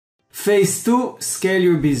Phase 2, scale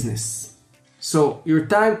your business. So your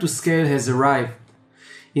time to scale has arrived.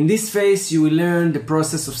 In this phase, you will learn the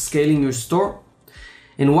process of scaling your store.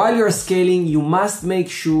 And while you're scaling, you must make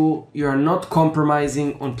sure you are not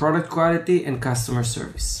compromising on product quality and customer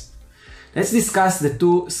service. Let's discuss the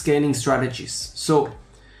two scaling strategies. So,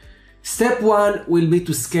 step 1 will be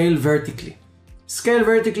to scale vertically. Scale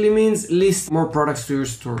vertically means list more products to your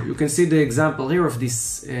store. You can see the example here of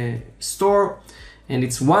this store, and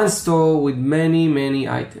it's one store with many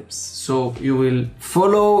items. So you will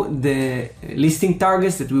follow the listing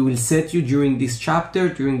targets that we will set you during this chapter,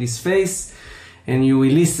 during this phase, and you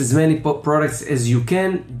will list as many products as you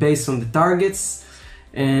can based on the targets.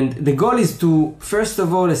 And the goal is to, first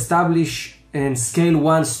of all, establish and scale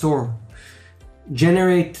one store.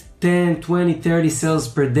 Generate 10, 20, 30 sales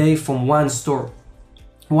per day from one store.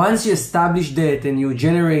 Once you establish that and you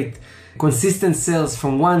generate consistent sales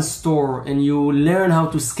from one store and you learn how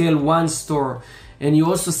to scale one store and you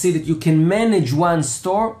also see that you can manage one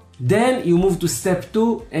store, then you move to step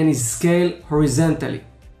 2 and is scale horizontally.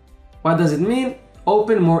 What does it mean?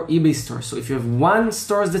 Open more eBay stores. So if you have one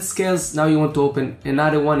store that scales, now you want to open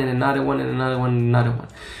another one and another one and another one and another one.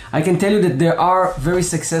 I can tell you that there are very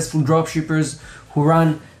successful dropshippers who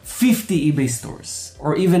run 50 eBay stores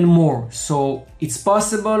or even more. So it's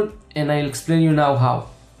possible, and I'll explain you now how.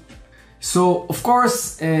 So of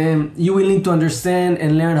course, you will need to understand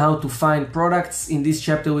and learn how to find products. In this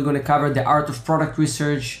chapter, we're going to cover the art of product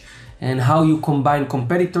research and how you combine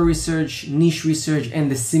competitor research, niche research,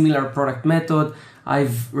 and the similar product method.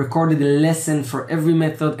 I've recorded a lesson for every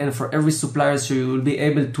method and for every supplier, so you will be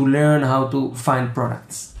able to learn how to find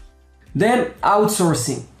products. Then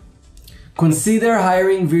outsourcing. Consider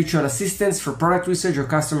hiring virtual assistants for product research or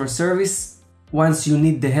customer service once you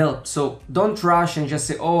need the help. So don't rush and just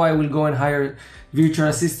say, oh, I will go and hire virtual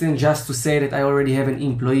assistant just to say that I already have an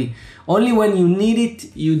employee. Only when you need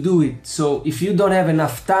it, you do it. So if you don't have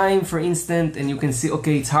enough time, for instance, and you can see,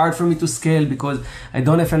 okay, it's hard for me to scale because I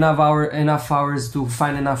don't have enough hours to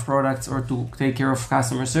find enough products or to take care of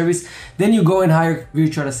customer service, then you go and hire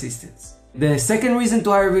virtual assistants. The second reason to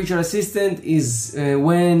hire a virtual assistant is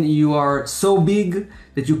when you are so big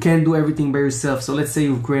that you can't do everything by yourself. So let's say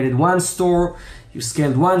you've created one store, you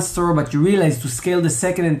scaled one store, but you realize to scale the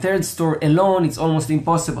second and third store alone, it's almost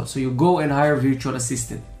impossible. So you go and hire a virtual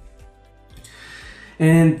assistant.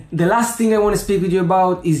 And the last thing I want to speak with you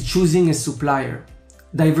about is choosing a supplier.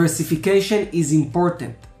 Diversification is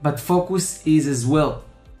important, but focus is as well.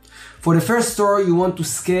 For the first store you want to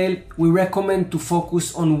scale, we recommend to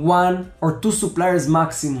focus on 1 or 2 suppliers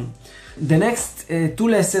maximum. The next 2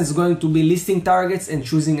 lessons are going to be listing targets and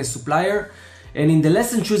choosing a supplier. And in the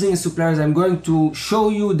lesson choosing a supplier, I'm going to show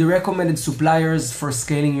you the recommended suppliers for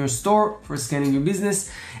scaling your store, for scaling your business,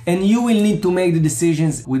 and you will need to make the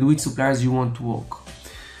decisions with which suppliers you want to work.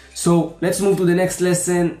 So let's move to the next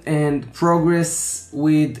lesson and progress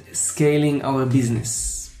with scaling our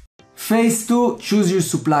business. Phase 2, choose your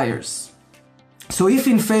suppliers. So if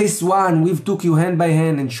in phase 1 we've took you hand by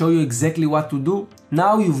hand and show you exactly what to do,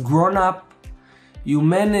 now you've grown up, you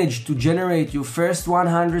managed to generate your first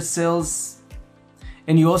 100 sales,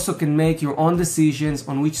 and you also can make your own decisions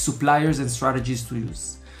on which suppliers and strategies to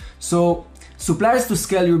use. So suppliers to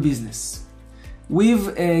scale your business.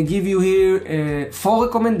 We've give you here 4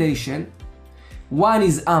 recommendations. 1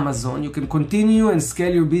 is Amazon. You can continue and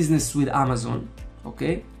scale your business with Amazon.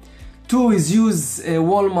 Okay. 2 is use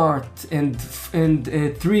Walmart, and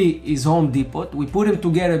 3 is Home Depot. We put them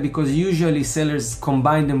together because usually sellers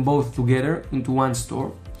combine them both together into one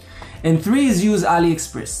store. And 3 is use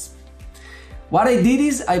AliExpress. What I did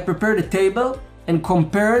is I prepared a table and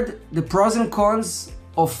compared the pros and cons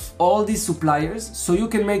of all these suppliers so you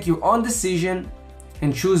can make your own decision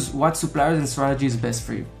and choose what suppliers and strategy is best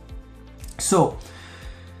for you. So,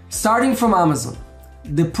 starting from Amazon.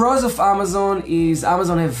 The pros of Amazon is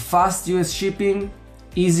Amazon have fast US shipping,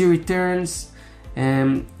 easy returns,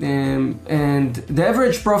 and the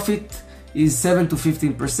average profit is 7 to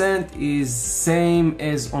 15%, is same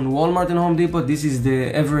as on Walmart and Home Depot. This is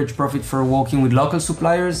the average profit for working with local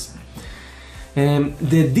suppliers.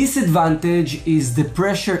 The disadvantage is the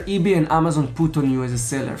pressure eBay and Amazon put on you as a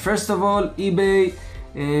seller. First of all, eBay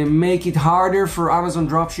make it harder for Amazon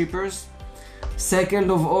dropshippers. Second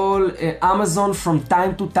of all, Amazon from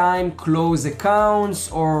time to time close accounts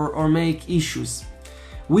or make issues.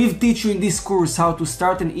 We've teach you in this course how to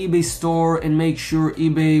start an eBay store and make sure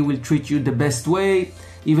eBay will treat you the best way,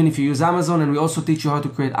 even if you use Amazon, and we also teach you how to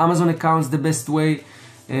create Amazon accounts the best way.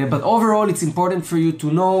 But overall, it's important for you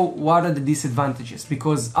to know what are the disadvantages,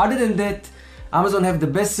 because other than that, Amazon have the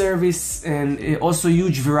best service and also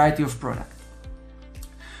huge variety of product.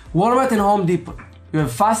 Walmart and Home Depot, you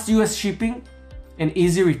have fast US shipping and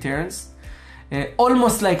easy returns,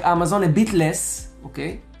 almost like Amazon, a bit less,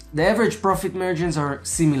 okay? The average profit margins are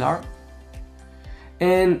similar,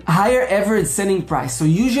 and higher average selling price. So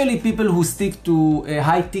usually people who stick to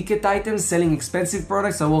high ticket items, selling expensive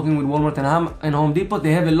products, are working with Walmart and Home Depot.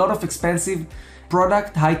 They have a lot of expensive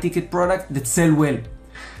product, high ticket product that sell well.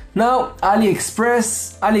 Now,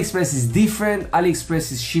 AliExpress is different.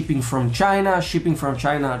 AliExpress is shipping from China. Shipping from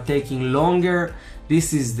China are taking longer.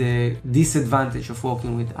 This is the disadvantage of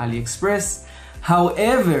working with AliExpress.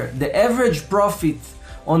 However, the average profit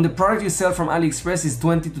on the product you sell from AliExpress is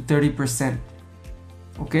 20 to 30%.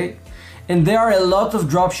 Okay? And there are a lot of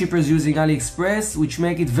dropshippers using AliExpress, which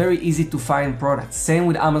make it very easy to find products. Same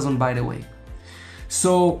with Amazon, by the way.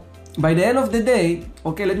 So by the end of the day,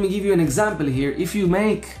 okay, let me give you an example here. If you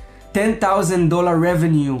make $10,000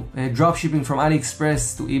 revenue dropshipping from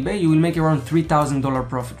AliExpress to eBay, you will make around $3,000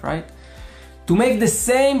 profit, right? To make the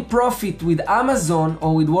same profit with Amazon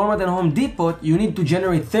or with Walmart and Home Depot, you need to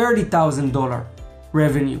generate $30,000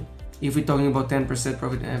 revenue, if we're talking about 10%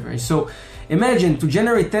 profit average. So imagine, to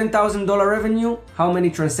generate $10,000 revenue, how many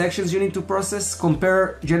transactions you need to process.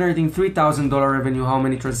 Compare generating $3,000 revenue, how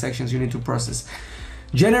many transactions you need to process.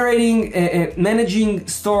 Managing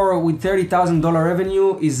store with $30,000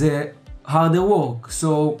 revenue is harder work.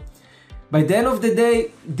 So by the end of the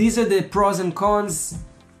day, these are the pros and cons.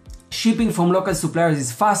 Shipping from local suppliers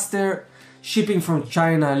is faster. Shipping from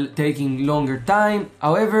China taking longer time.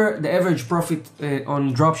 However, the average profit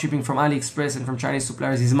on dropshipping from AliExpress and from Chinese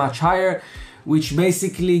suppliers is much higher, which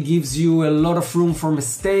basically gives you a lot of room for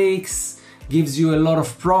mistakes, gives you a lot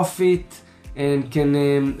of profit, and can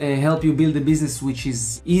help you build a business which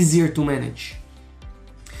is easier to manage.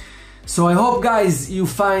 So I hope, guys, you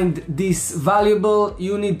find this valuable.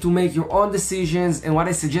 You need to make your own decisions, and what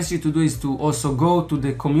I suggest you to do is to also go to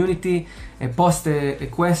the community and post a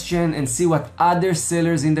question and see what other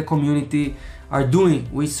sellers in the community are doing,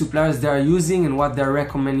 which suppliers they are using and what they're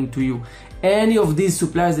recommending to you. Any of these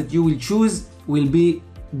suppliers that you will choose will be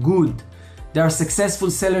good. There are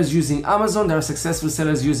successful sellers using Amazon, there are successful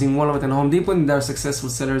sellers using Walmart and Home Depot, and there are successful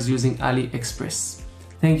sellers using AliExpress.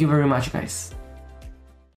 Thank you very much, guys.